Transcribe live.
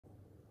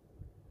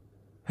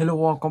Hello,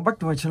 welcome back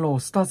to my channel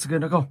Start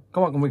Again không?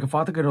 Các bạn cùng mình khám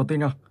phá thứ game đầu tiên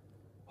nha.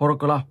 Horror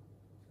Club.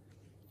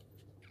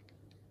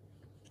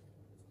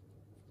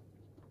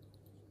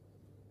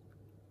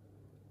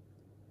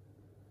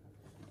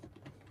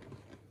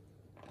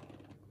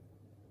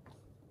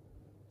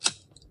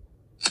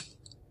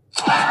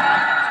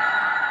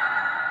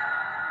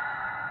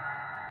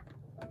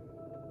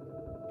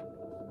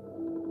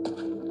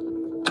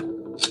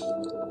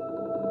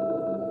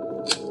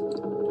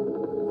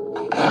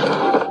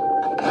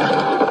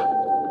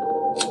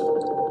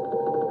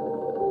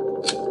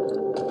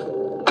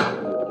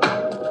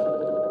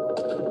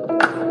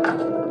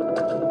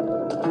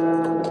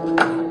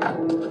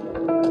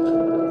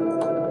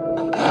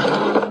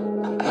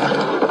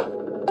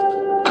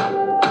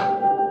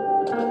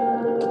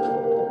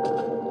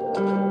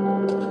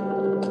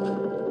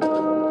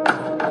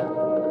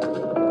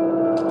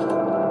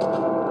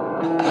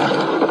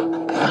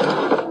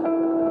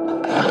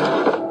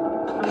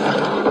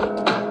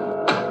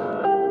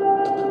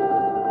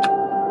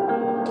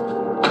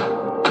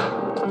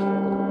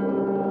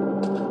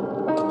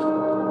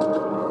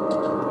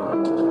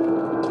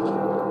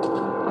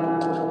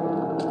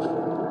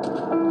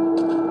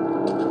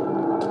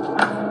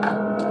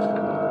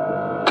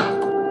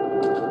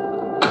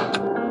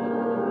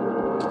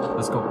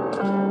 Let's go.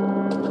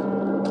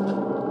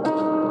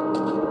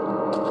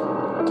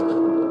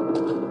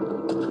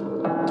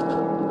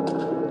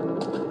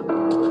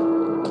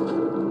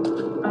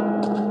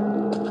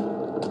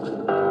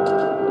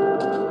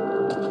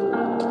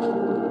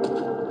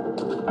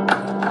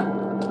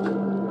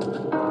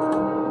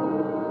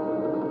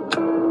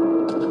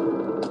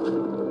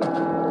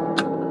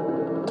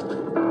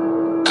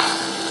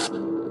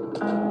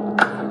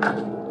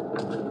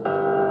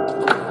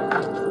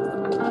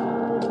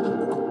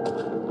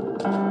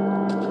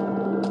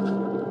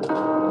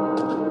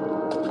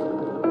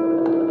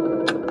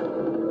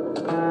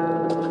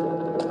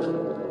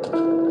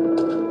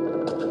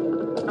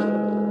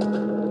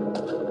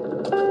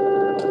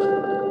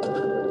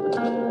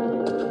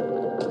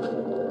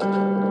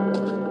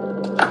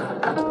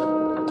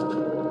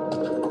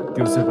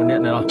 Cứu sửa con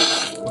điện này rồi.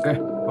 Ok,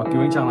 và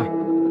cứu anh chàng này.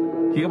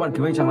 Khi các bạn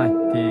cứu anh chàng này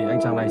thì anh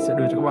chàng này sẽ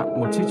đưa cho các bạn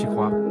một chiếc chìa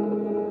khóa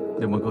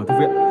để mở cửa thư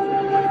viện.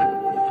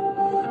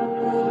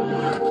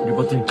 Như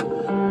bất tình.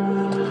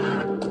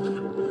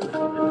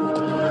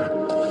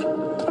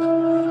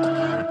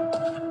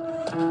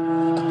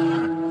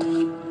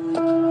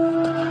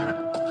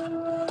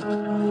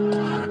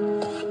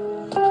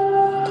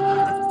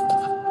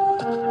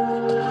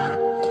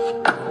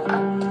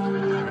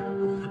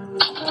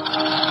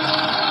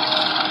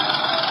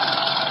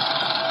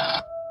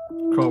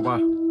 Crowbar.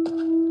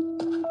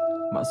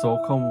 Mã số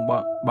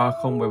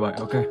 3077.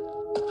 Ok.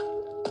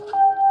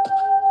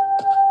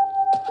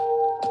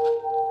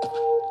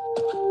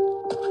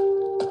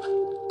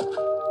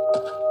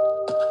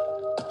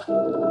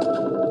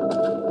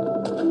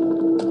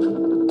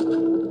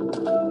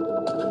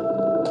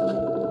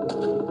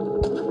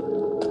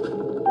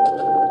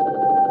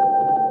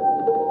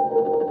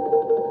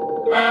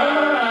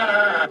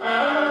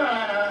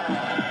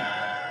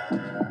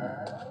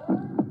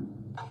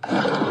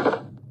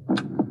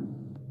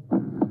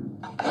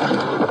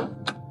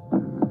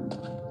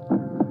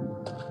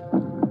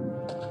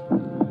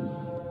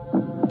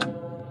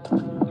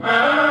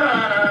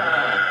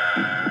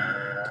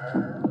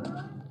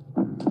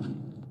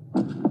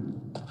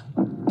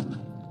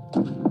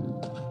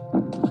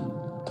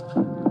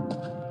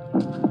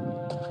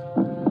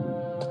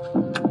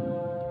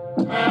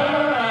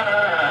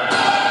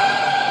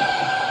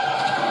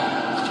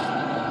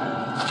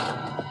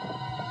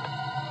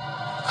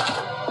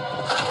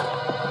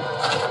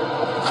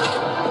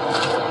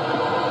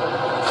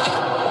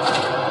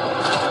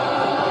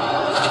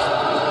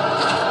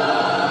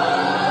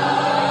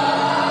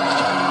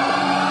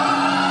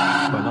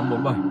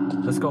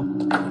 Let's go.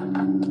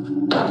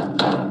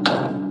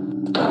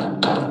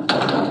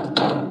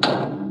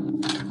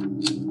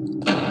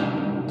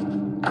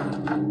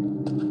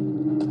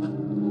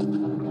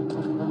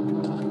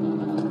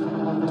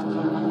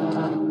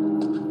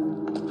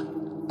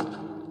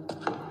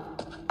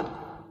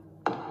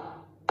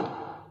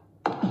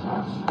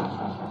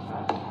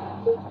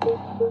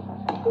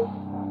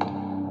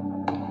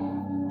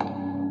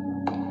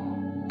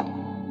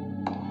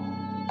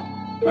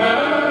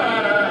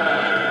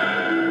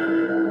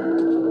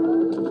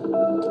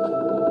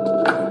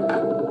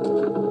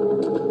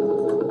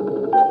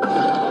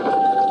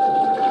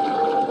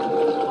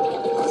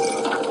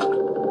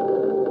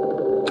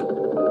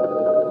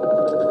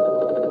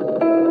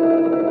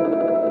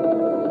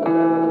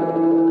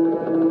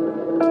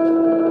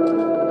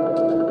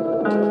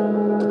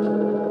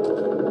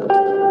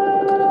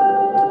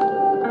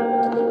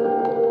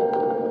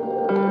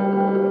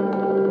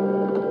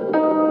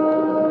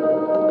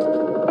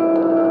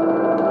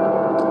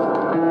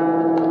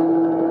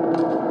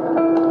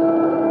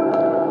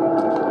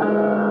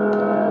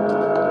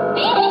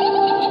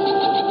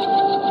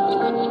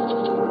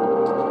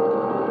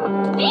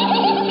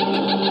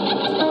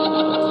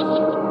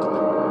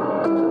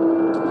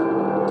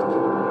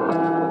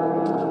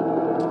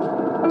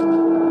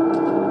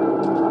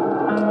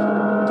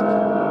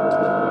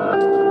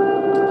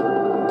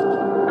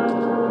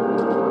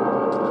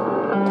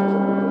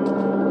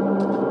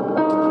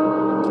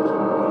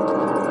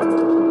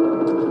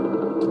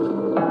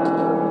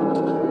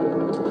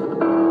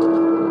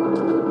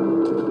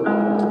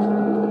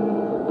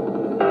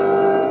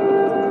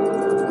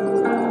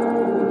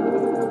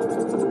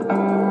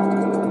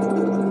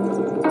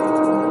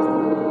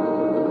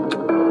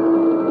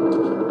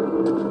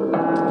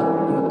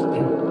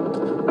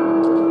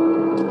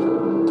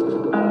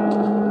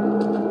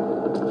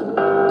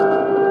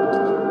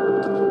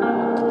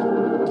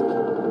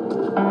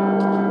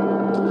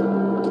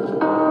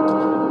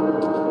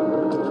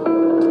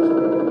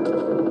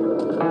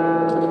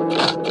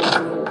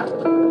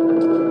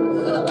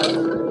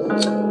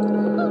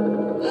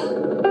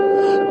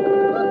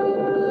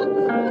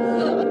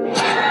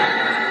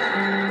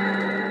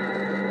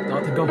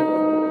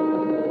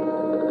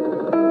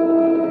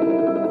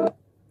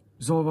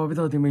 Rồi và bây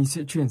giờ thì mình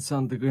sẽ chuyển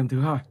sang từ game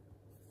thứ hai.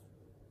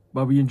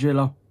 Barbie and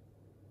J-Lo.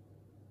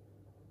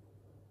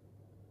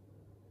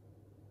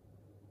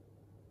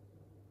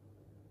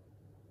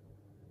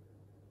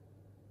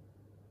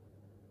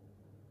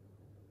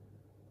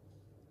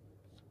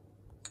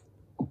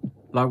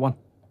 Live one.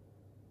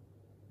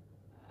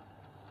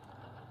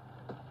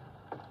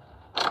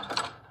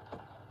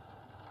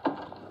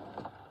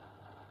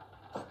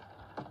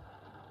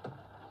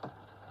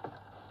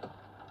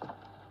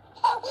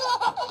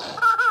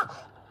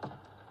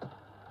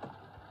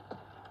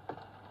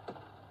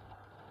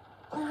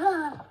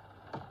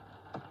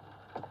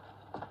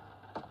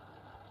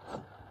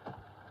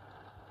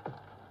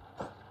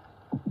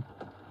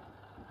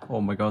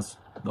 Oh my god,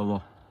 đâu rồi?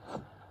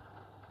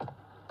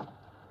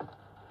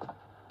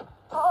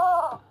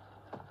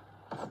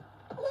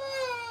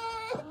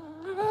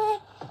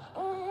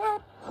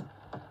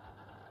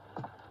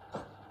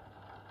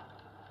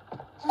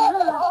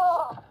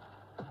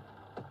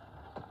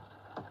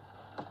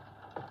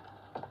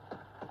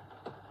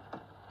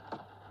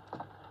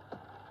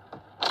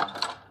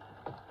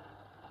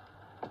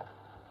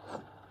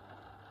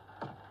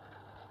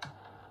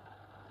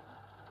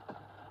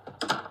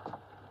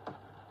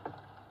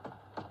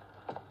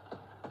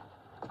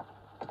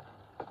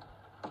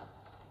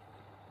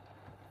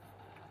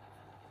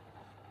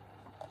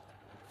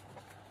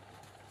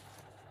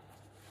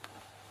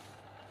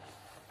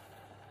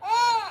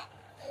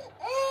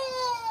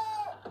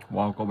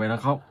 Wow, cậu bé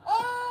đang khóc.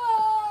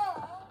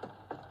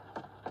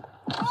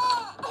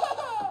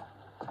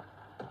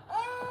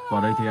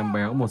 Và đây thì em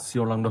bé có một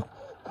siêu năng lực.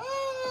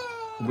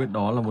 Không biết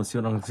đó là một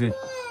siêu năng lực gì.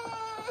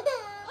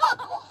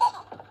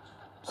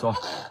 Rồi,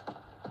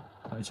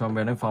 hãy cho em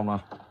bé lên phòng nào.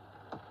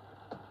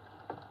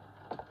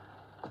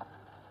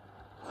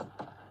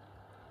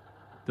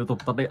 Tiếp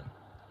tục tắt điện,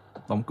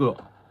 đóng cửa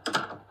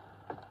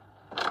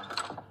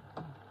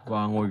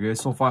và ngồi ghế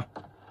sofa.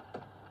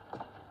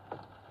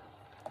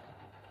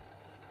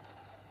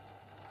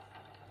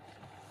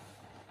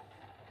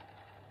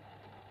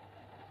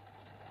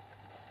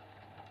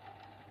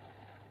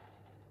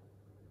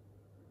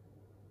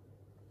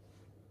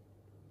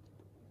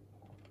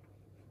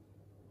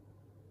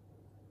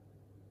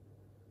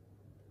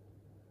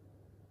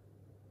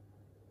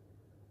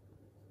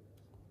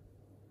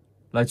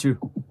 Lại trừ.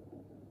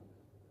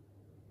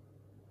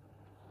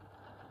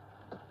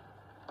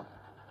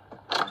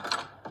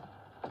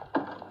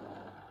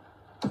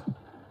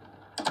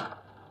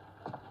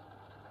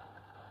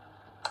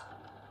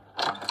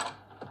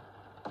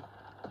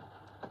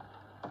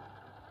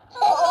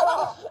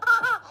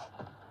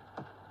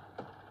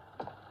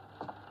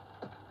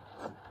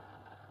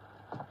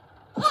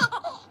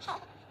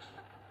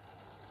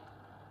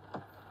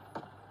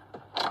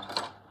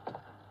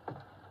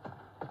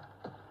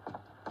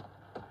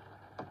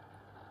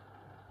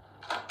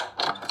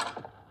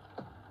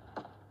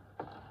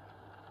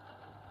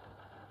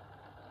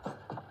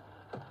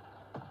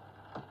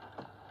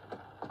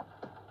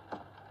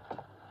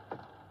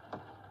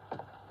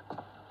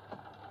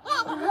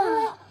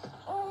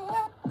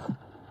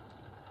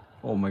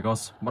 Oh my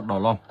god, mắt đỏ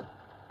lom.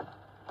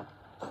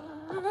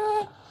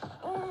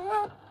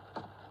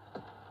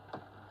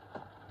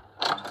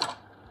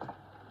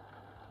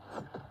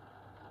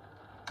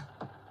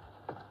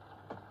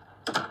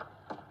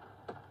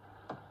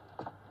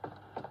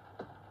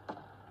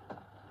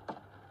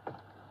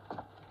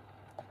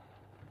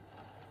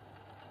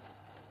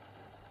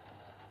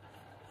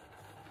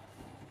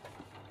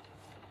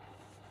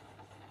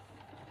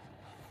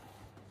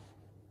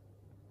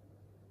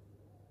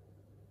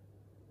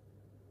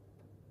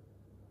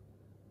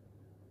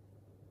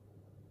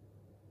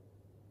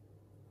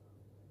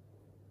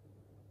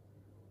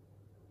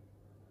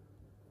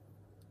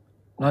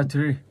 Night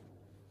 3.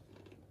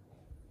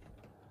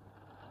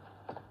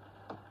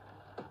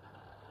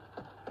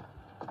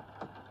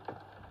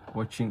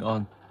 Watching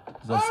on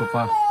the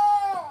sofa.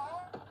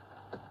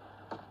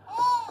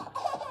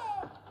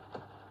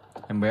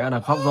 Em bé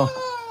đang khóc rồi.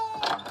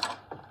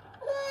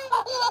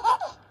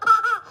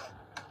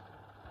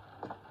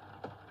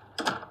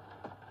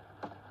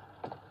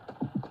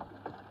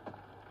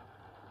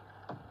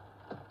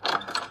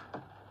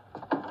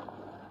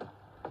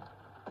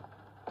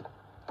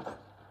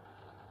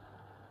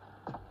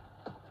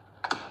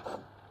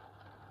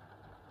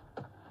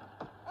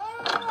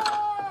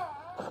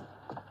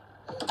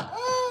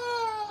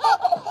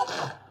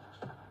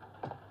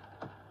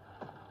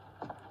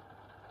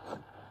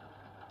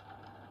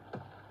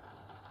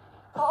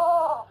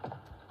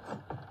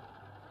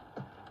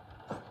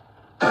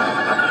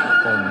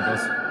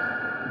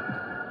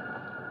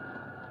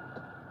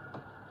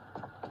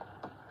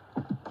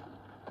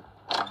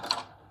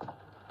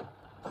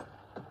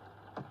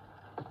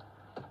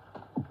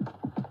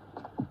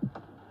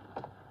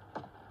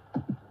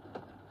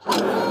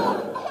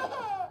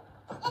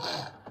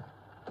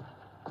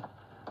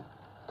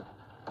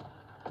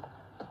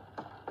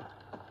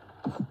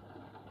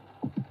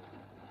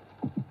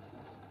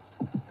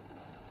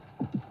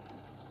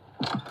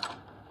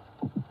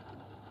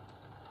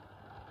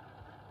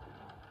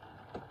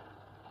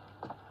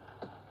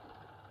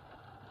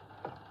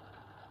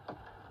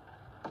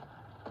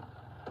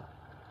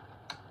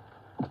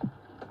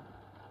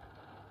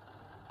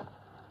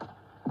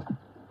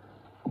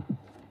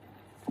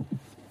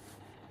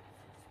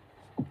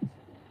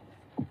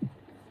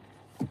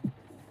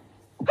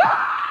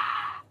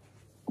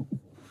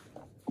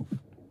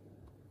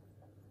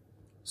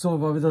 Rồi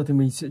và bây giờ thì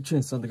mình sẽ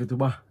chuyển sang cái thứ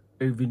ba,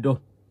 Windows.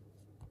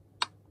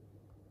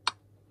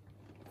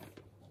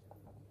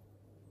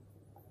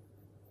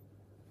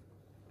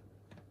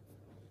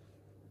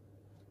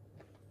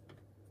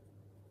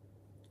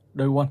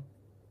 Day one.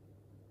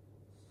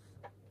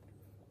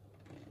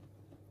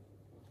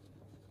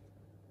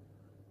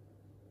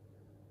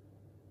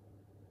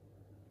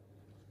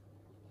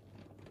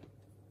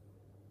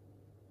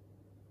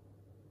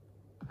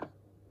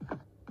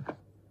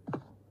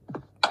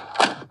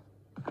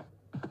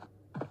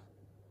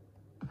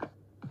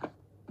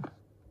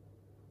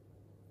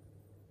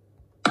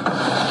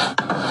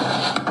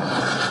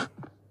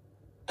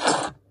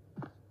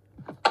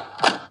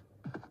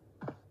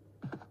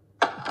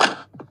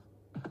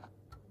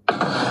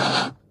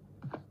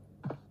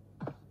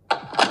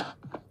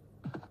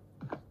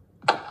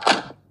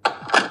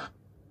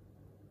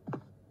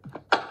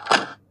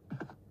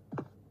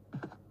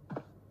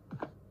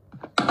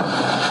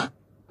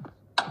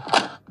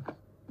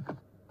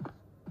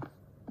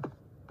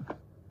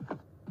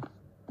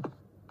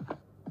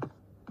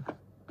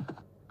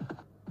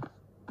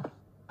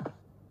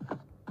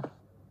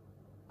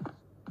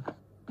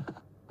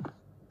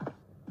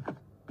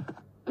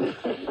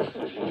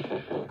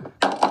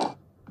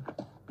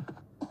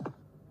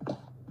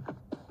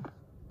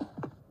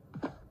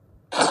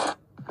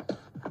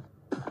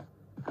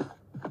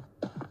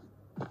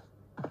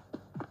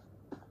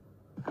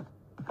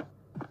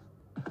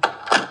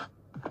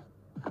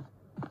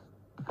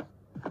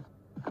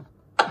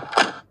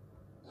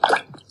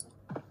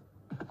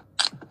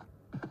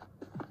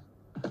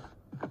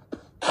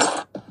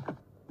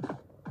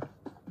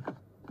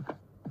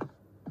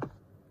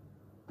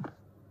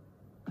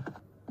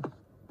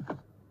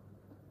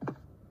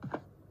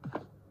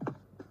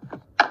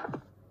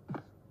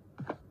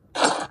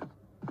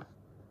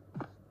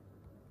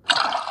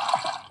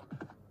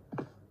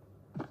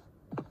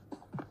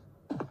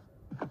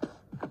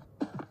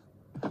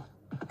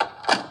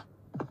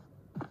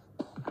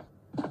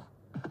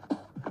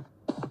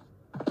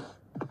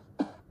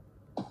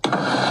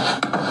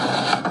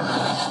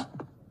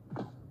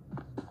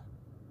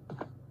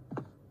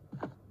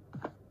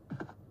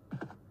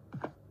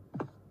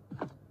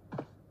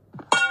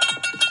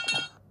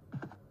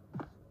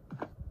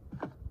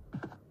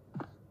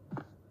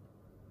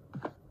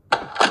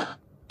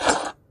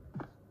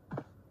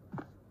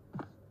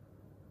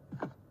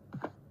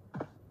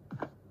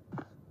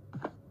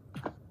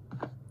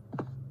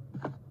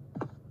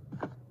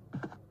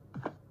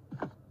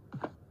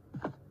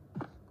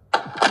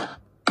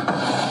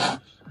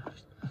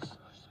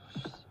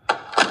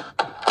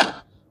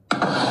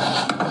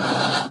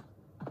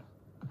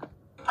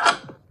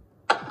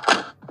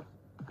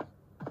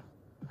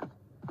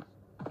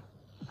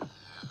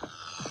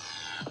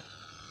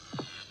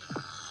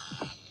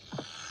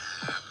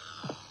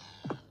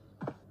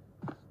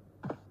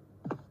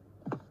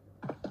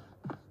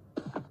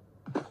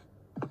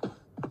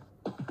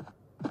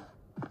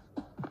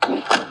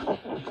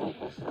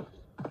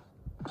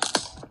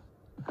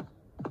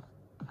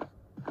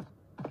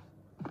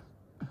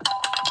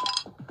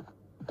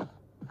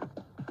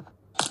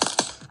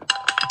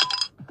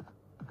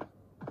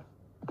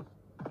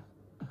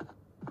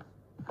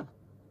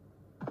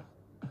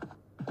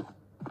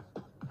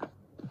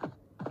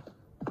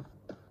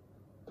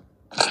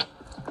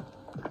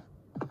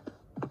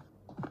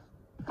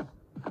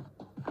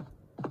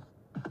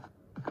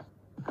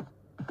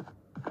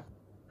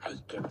 I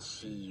can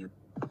see you.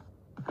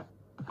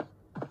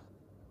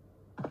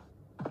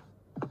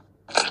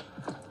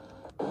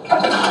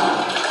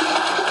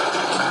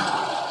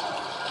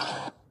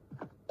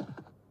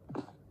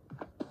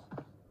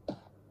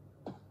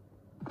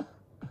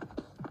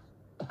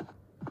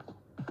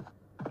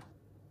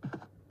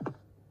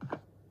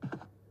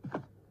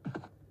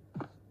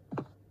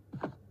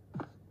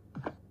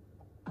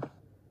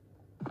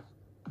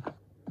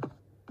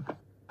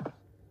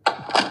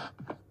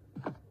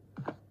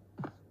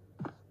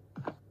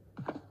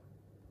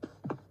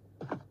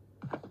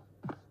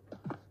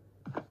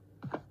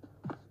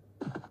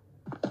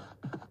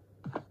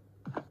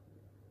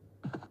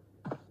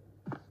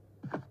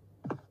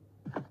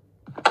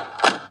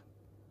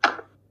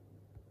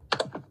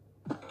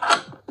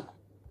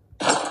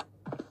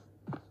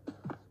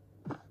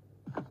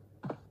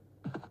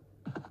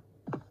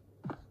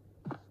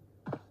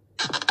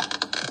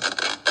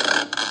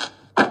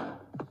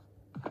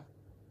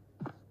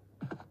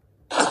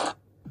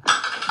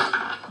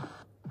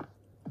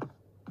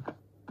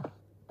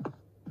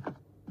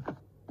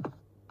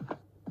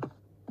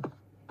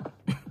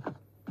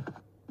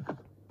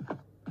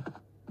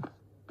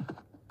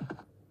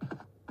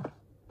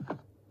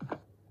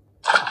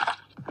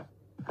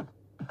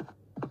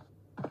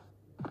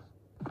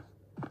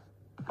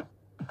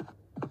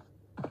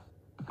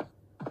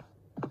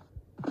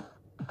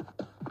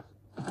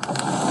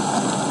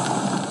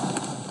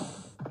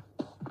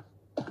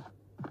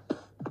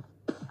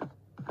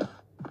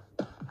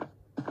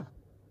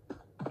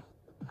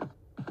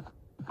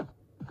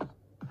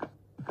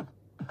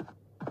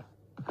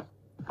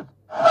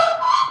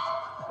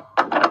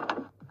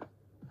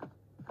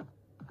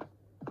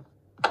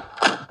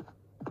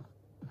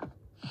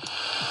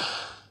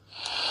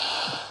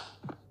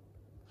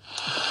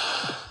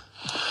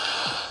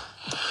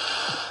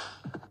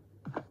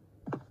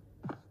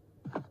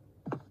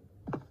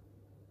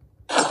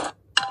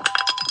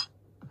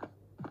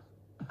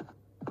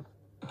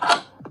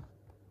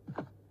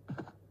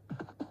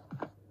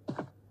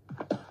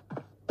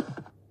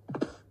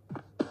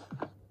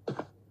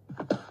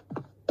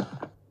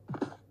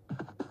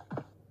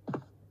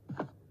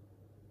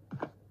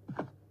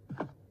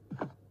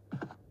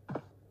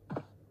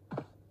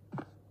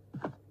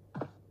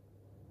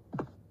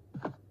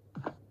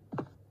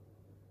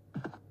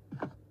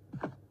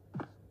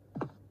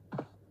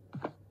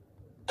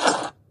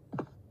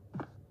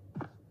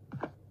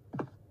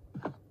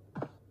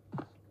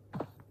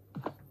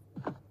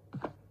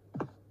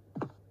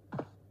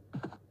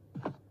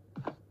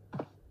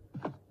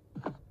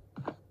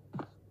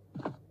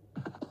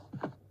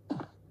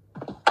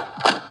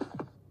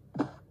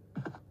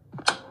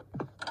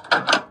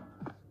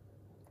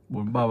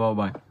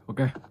 337. Ok.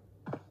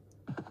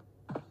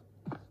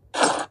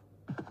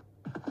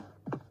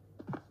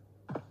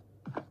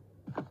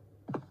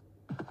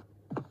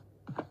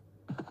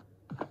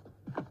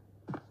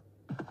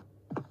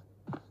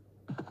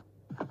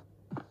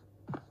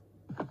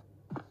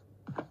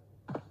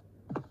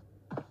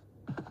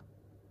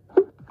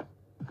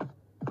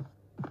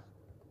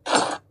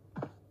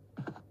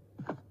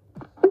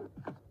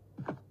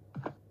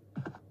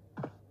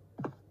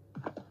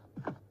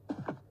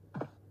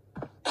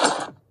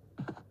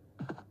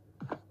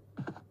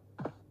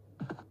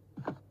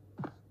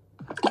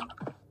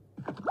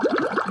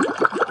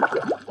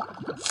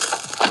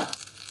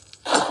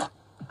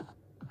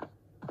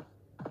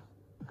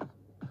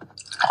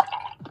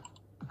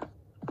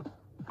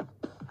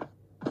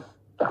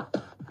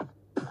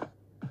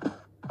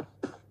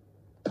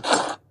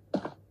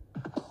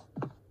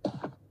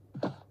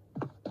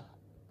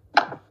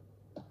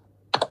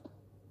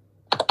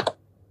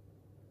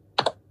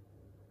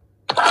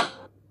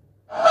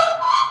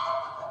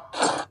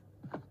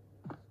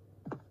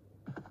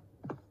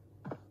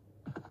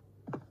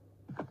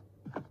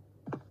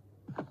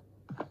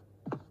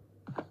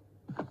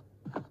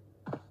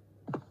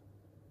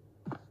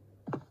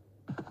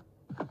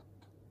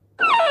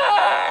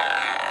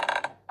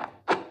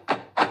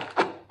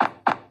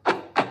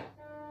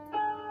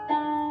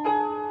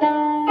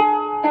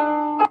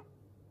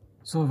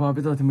 Rồi và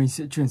bây giờ thì mình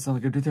sẽ chuyển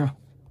sang cái tiếp theo.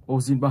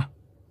 Ozin 3.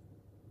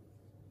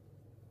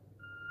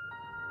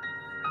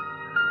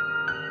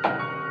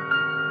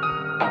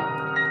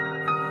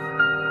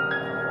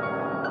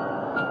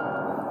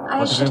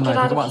 Và từ game này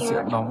thì các bạn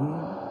sẽ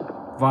đóng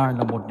vai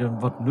là một nhân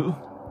vật nữ.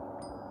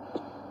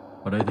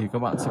 Ở đây thì các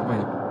bạn sẽ phải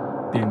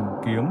tìm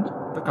kiếm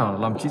tất cả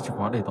 5 chiếc chìa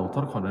khóa để tẩu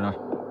thoát khỏi nơi này.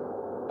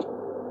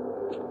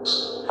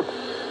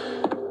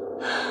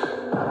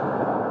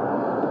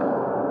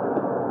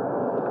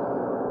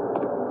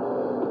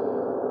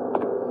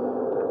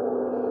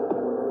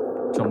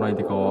 Trong này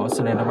thì có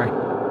Slenderman.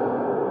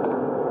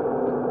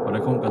 Ở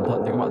đây không cẩn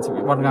thận thì các bạn sẽ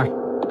bị bắt ngay.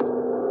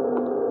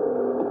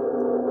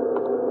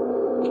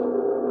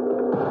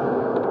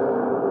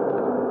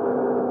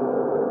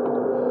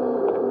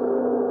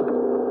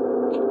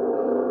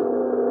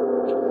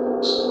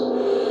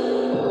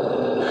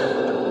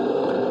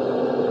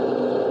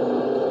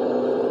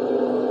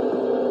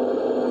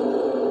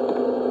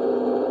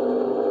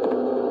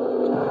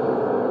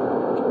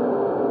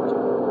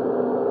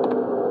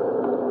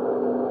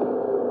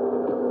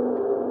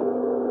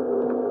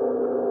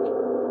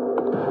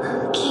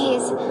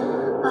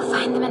 I'll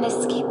find them and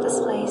escape this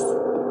place.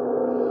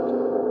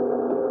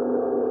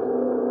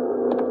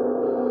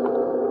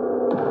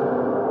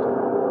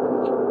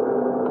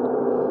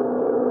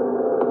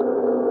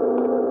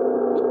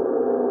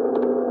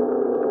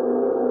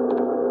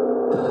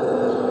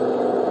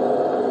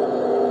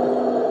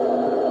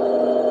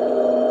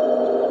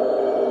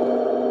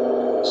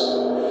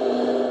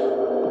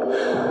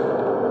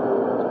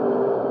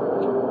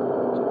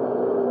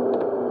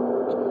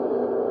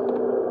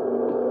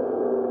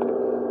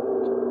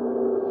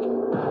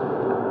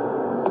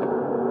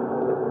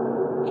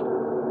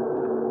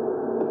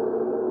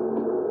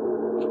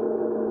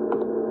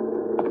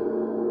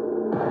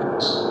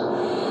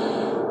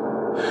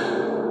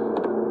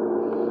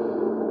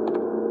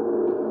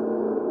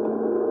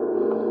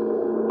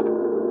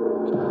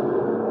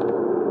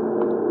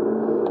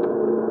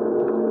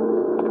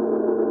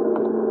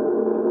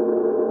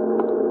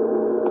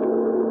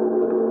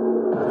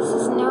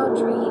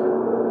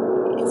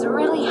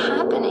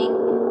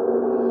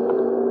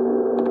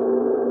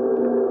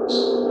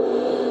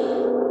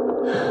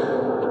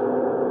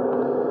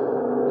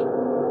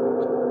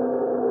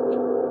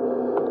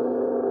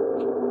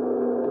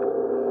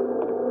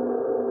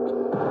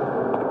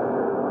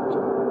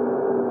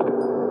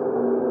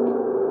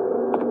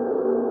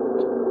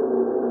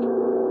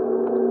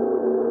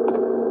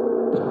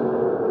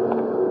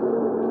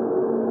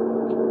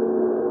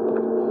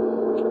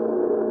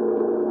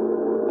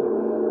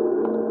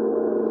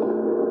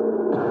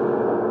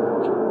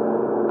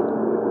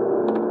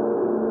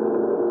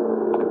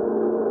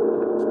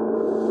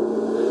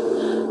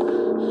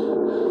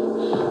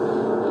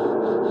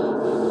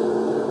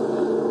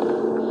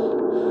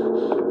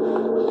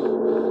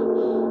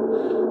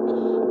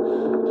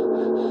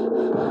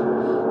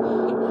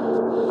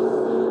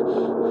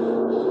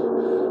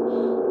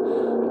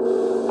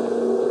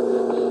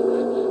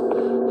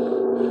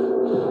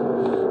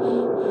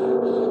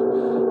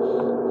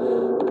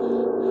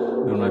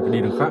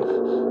 đi đường khác.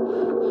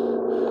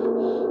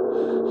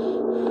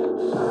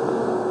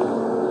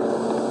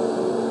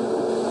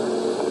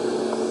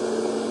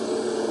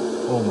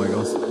 Oh my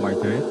god, mày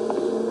thế.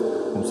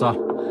 Không sao.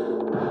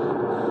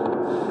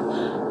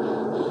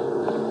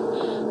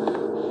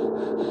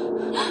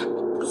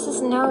 This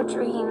is no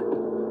dream.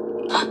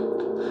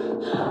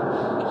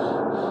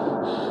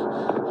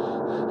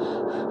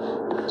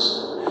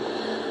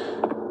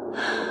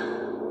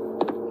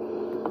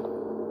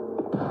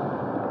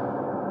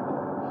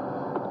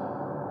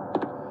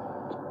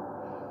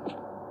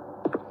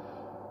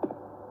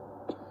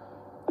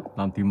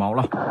 làm tí máu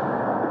nào.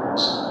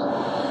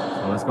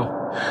 So let's go.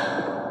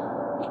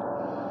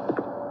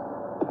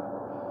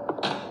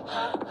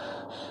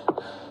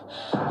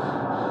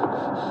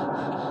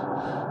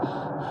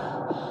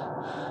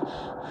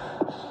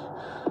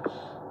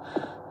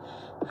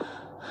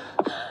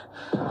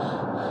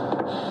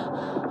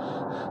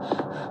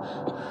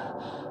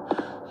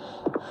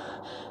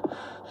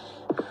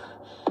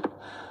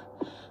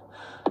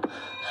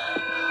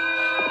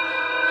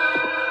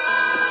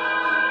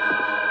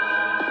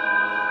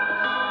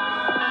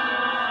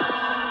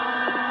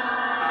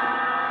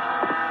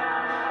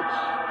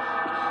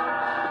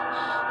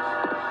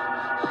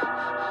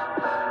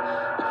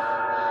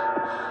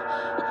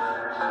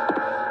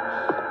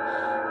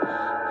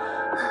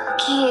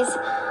 Keys.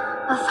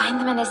 I'll find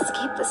them and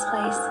escape this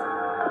place.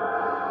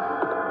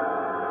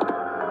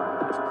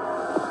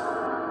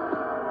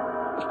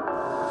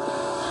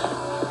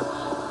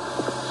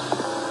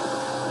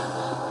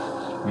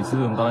 Mình sẽ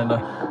dùng ta lên đây.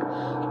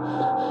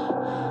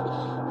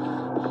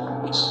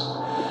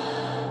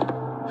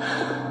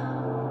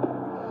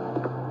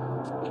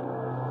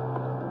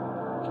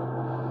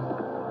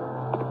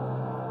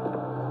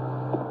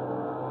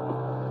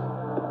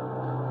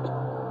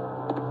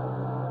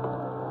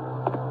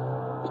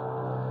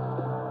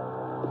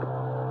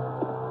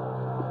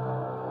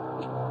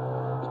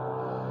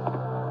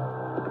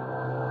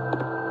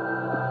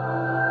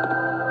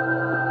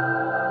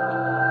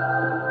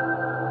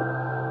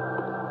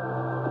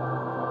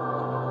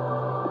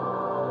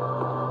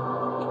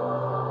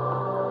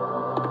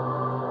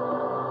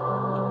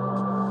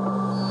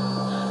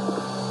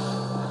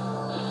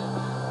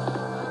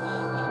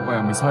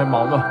 Mình soi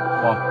máu rồi.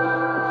 Wow.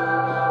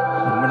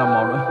 45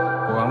 máu nữa.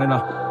 Cố gắng lên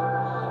nào.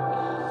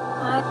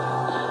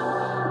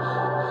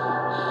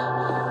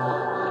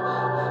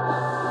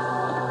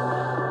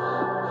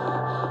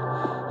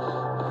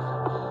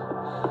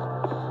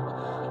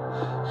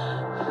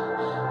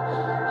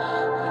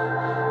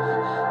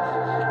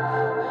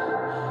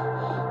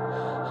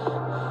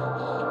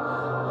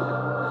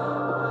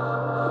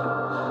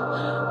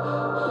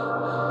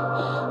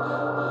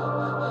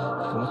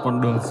 Có một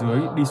con đường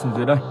dưới đi xuống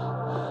dưới đây.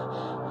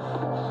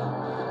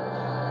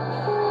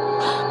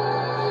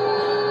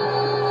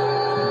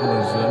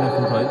 Dưới này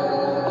không thấy.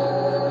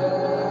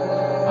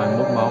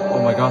 21 máu.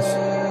 Oh my gosh.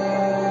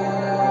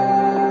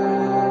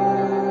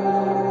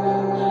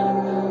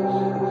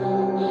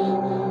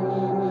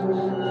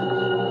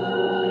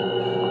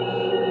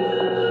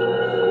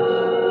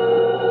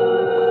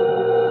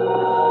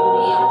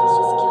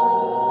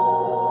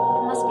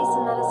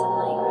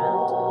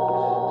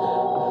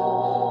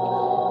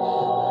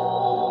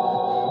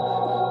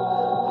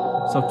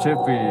 Sắp chết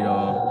vì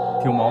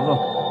thiếu máu rồi.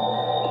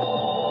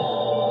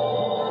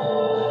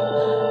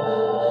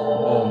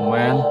 Oh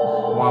man.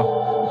 Wow.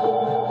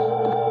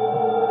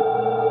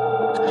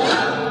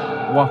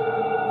 Wow.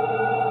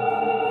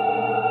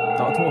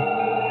 Đã thua.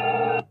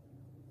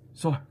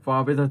 Rồi,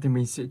 và bây giờ thì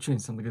mình sẽ chuyển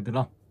sang cái thứ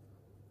 5.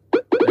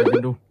 Đây là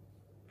window.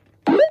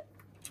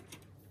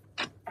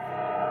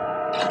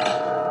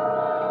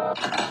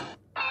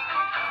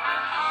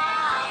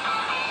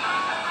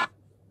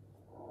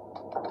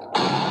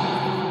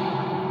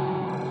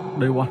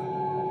 Day 1.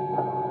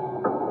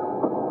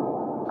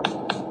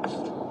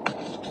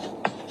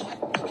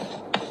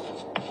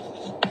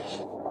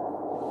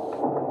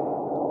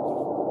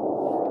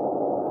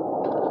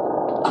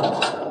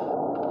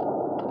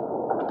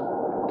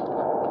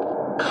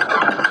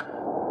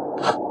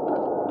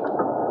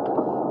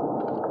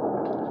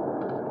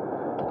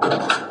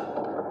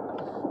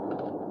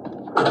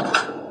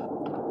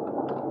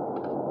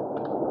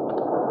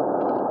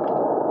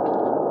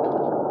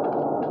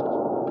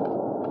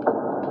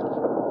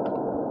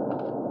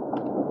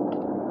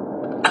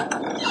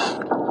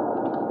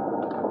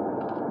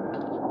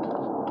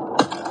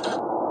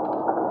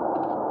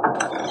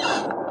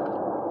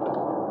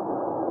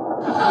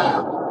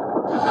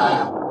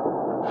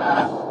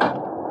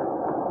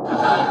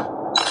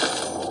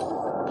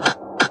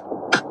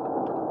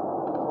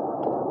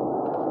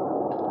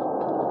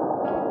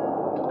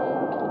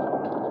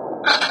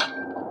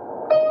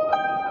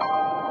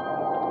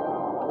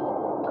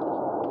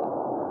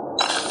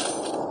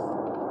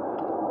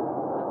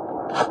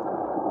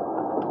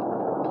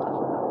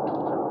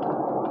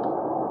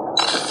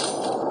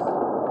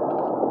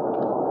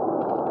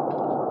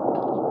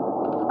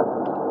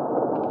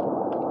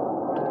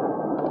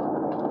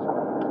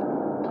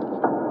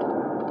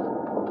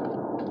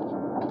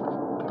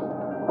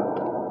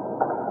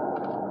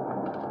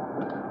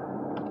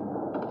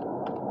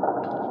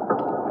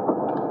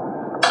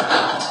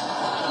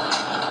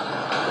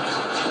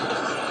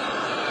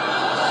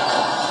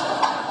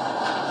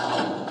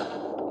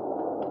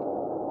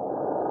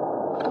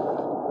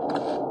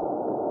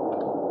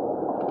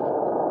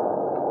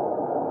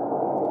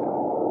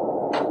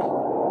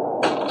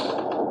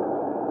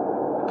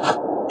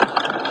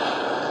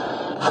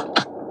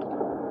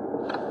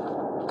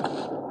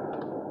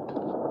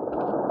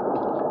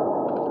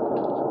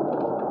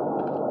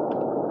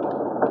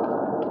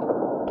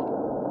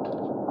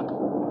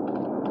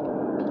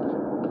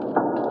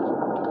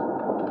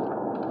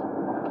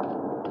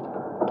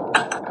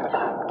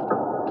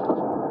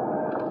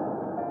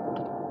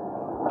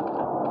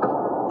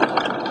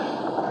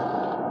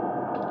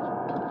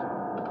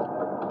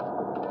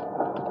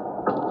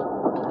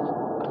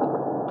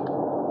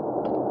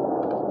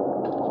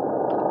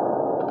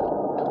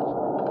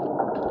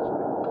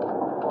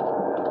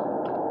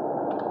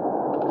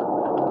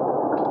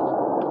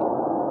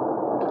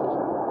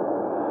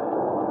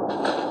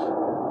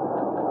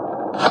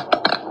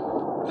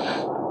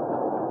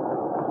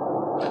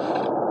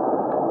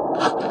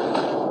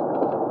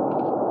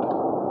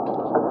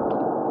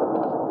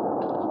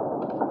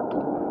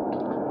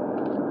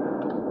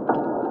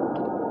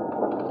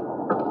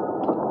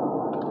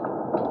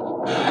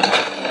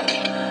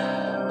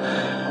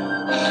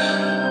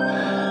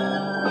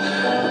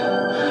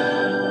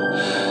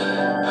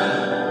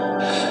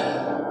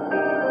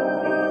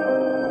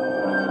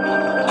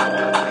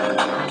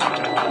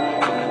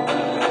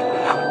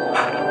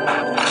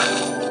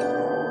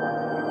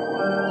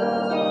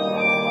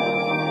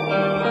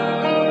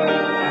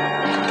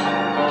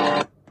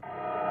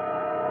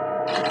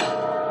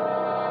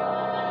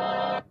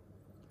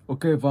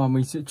 Ok, và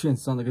mình sẽ chuyển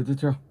sang cái tiếp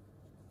theo.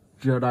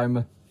 Real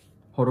Diamond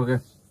Horror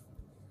Game.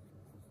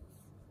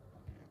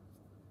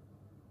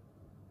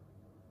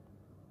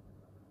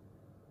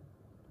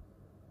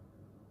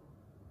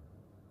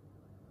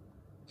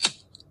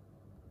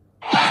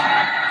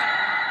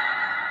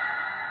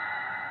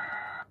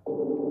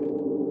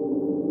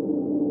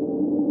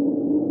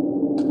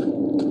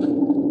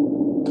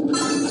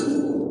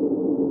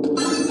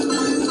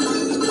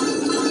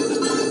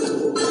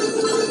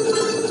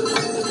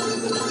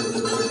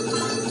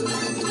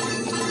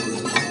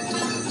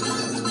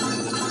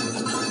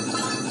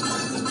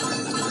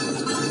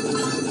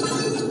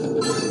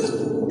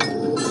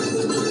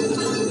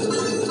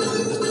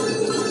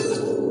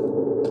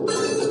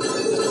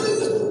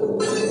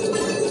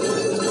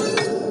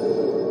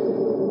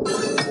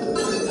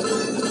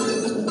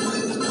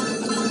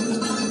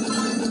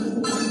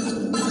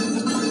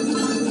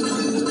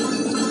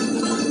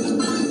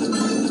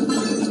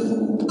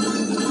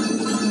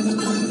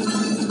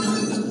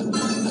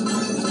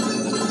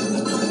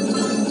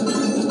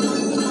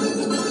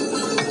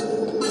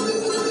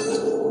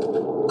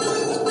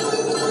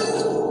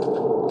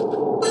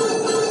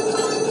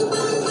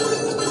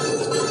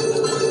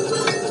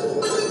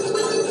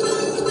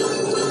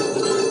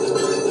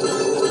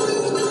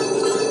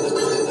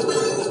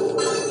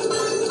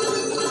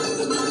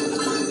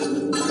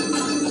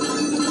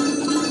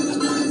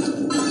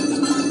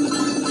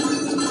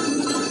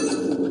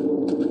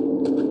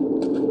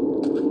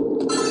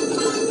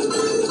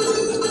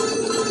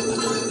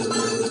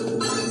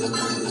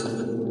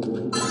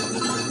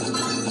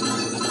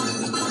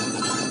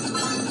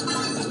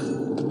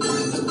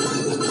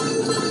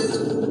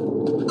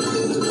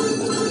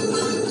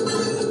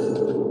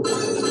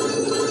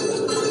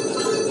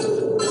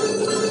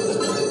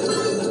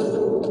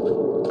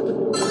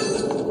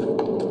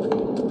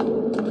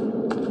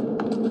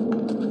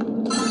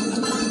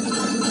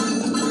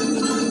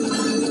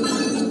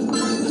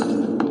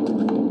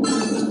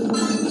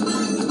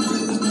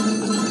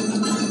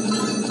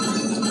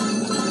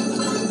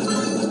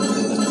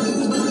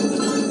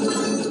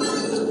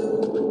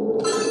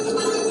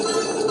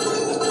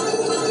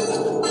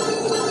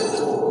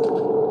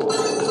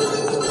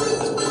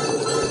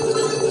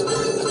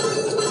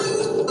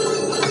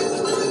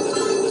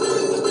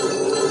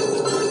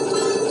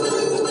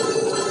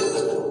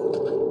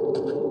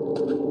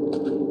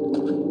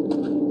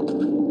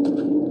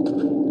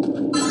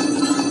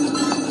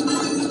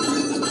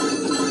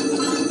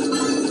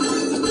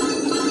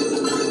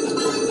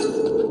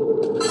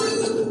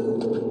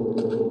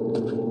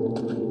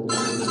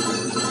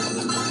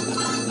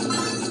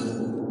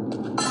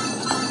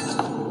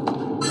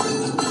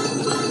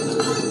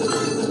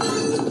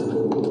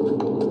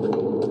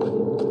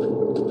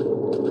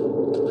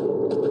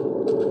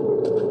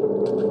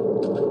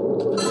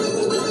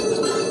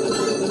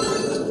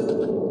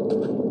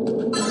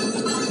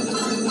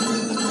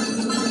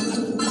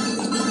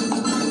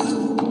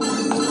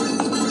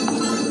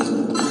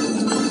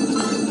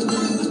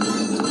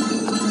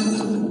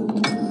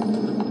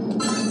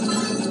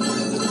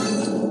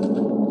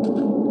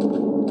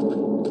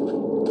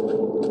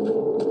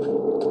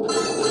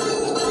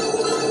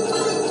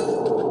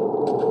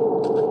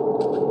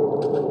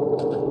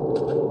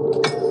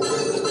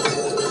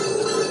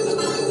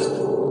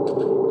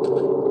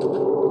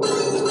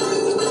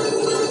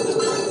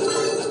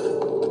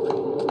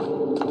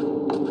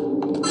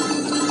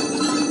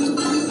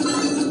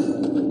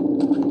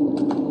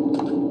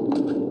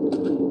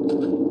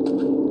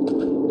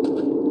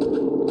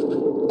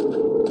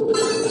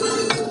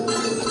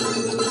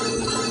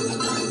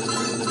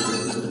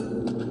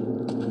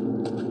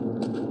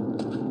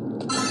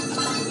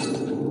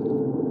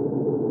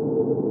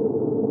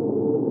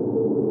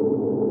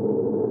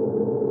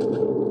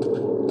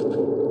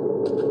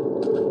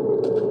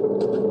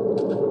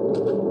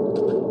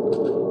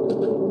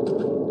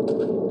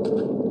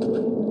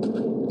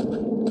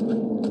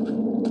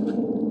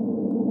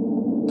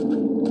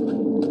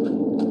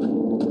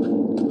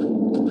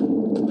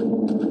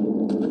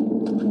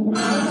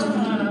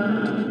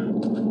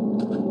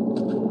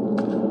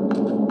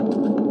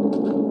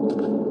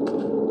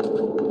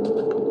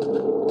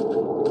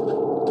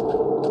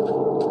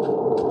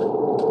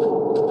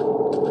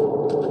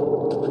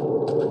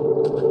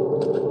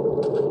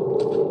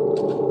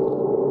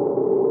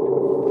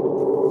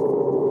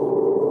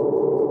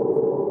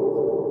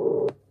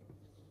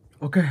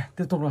 Ok,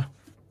 tiếp tục nào.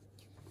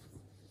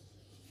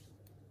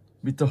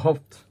 Mr.Hopp.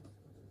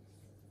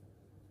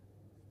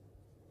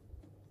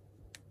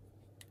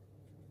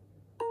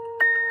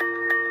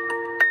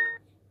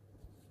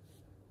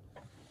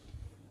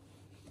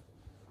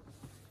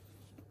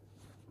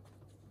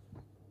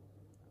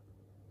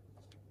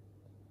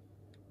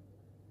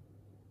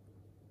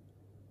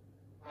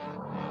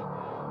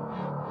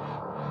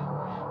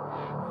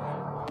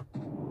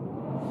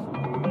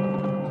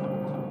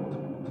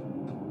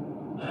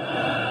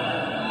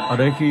 Ở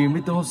đây khi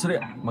Mr.Hopp xuất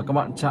hiện mà các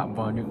bạn chạm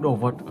vào những đồ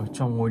vật ở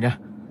trong ngôi nhà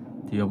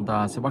thì ông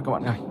ta sẽ bắt các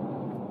bạn ngay.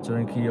 Cho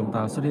nên khi ông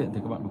ta xuất hiện thì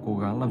các bạn phải cố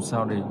gắng làm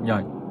sao để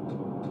nhảy,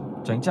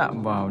 tránh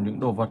chạm vào những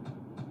đồ vật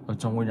ở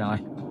trong ngôi nhà này.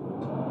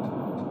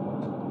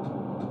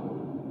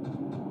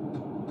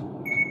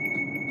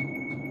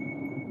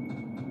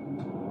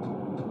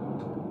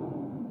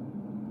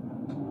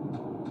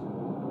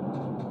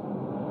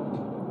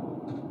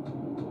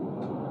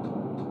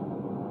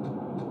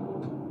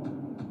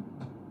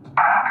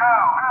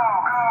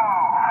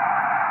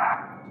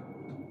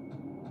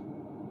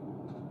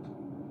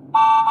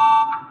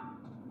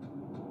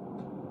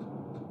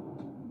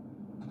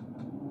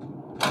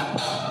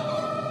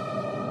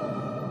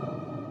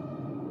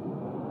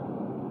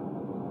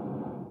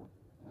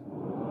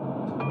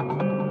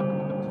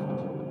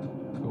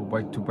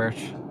 Back to bed.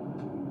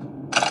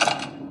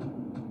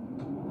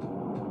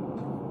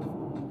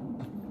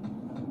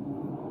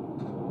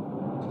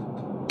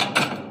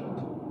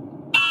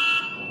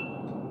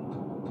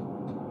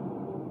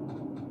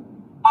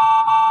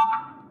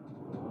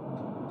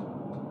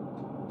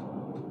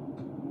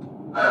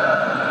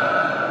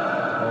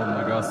 Oh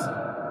my gosh.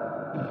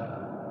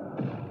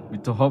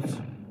 Mr.Hopp.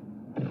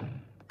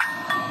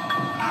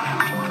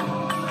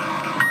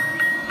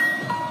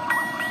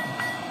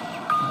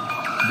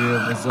 Điều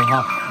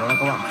Mr.Hopp đó là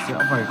các bạn sẽ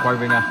phải quay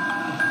về nhà,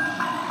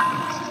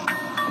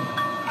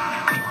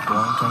 cố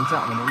gắng tránh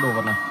chạm vào những đồ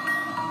vật này.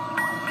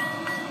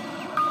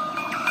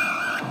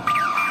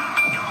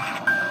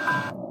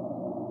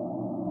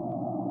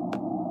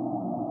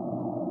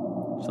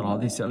 Sau đó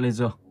thì sẽ lên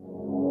giường.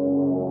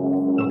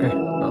 Ok,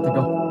 đã thành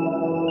công.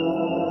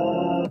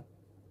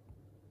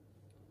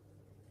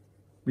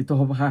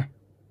 Mr.Hopp 2.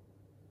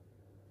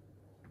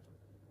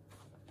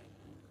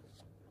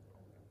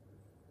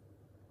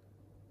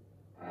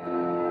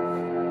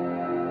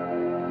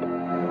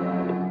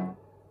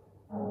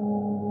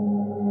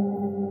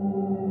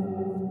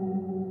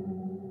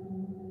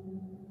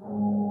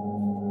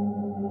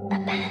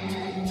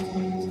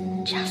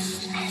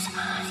 Just as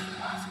I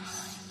was.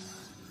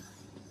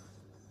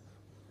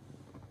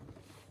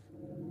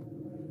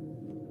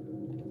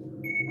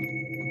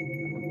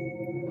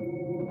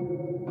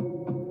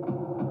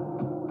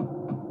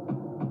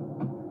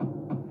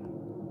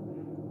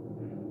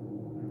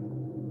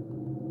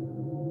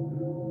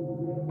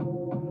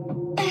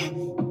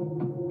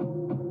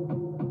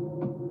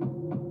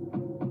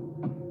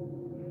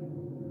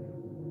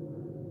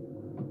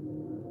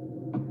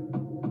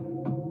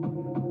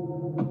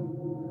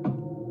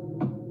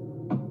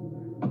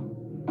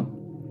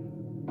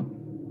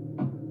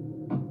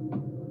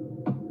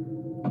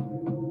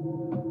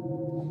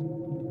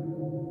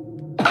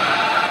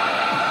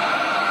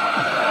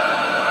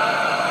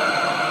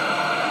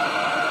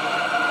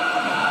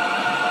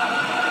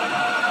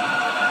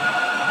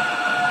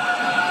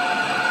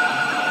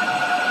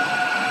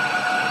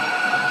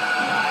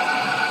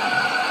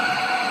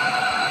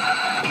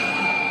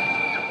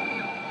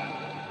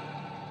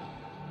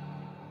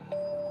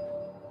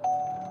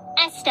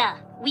 Esther,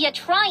 we are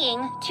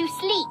trying to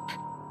sleep.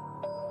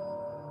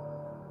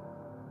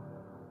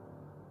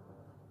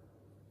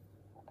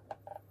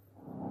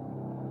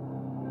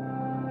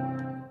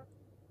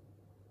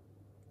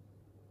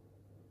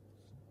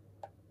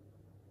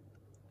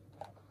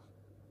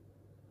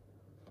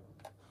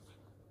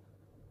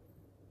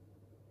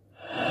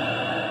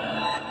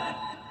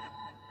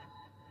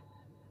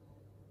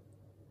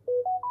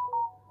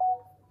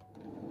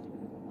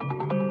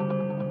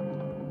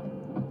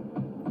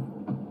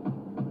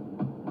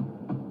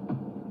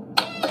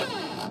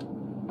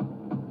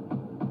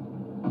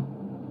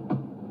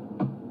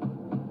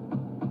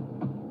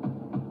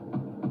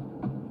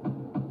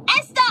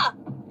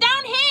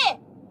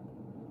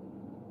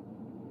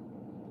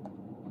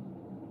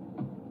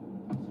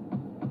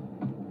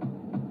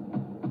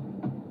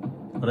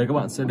 Ở đây các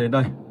bạn sẽ đến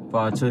đây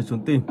và chơi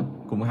trốn tìm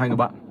cùng với hai người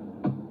bạn.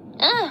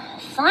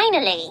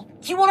 Finally.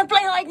 Do you want to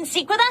play hide and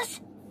seek with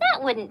us?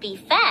 That wouldn't be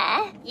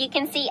fair. You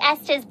can see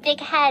Esther's big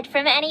head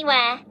from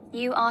anywhere.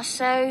 You are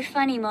so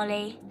funny,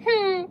 Molly.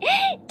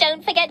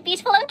 Don't forget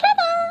beautiful and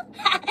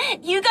clever.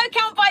 You go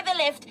count by the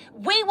lift.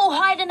 We will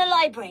hide in the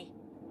library.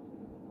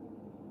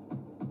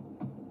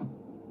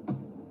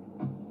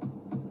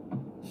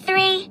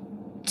 3,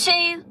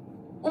 2,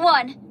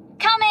 1.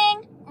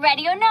 Coming!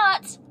 Ready or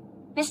not?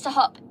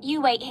 Mr.Hopp,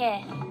 you wait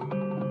here.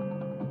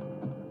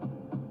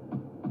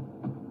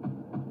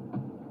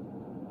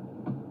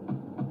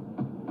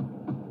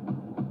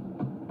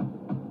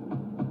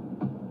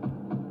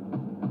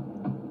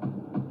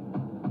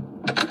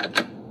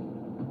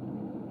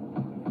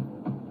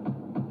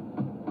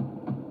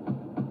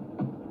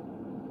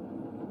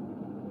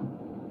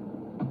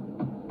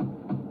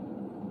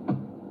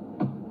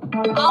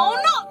 Oh,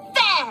 not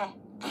fair!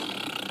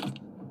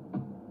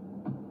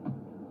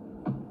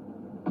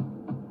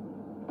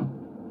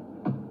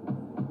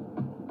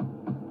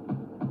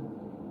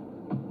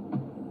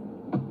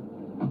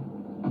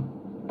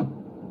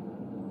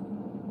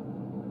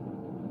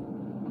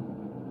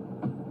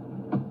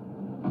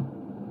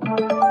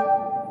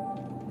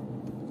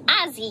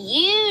 As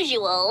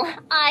usual,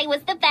 I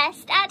was the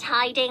best at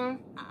hiding.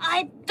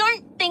 I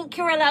don't think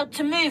you're allowed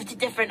to move to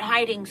different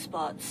hiding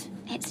spots.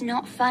 It's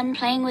not fun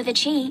playing with a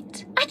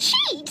cheat. A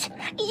cheat?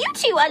 You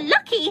two are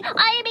lucky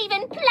I am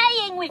even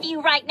playing with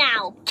you right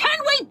now. Can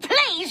we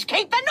please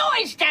keep the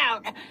noise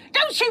down?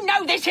 Don't you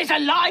know this is a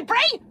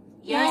library?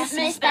 Yes,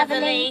 Miss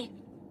Beverly.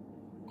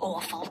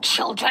 Awful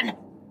children.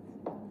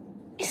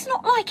 It's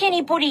not like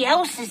anybody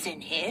else is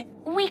in here.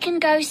 We can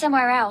go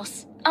somewhere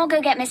else. I'll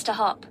go get Mr.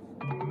 Hopp.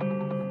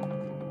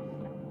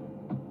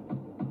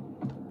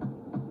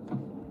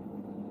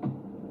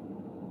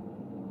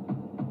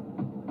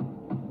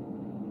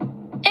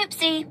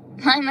 Oopsie,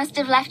 I must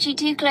have left you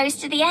too close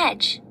to the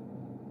edge.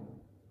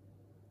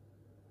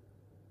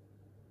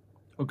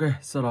 Ok,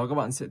 sau đó các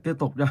bạn sẽ tiếp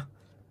tục nha.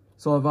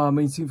 Rồi và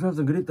mình xin phép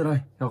dừng clip tại đây.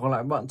 Hẹn gặp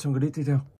lại các bạn trong clip tiếp theo.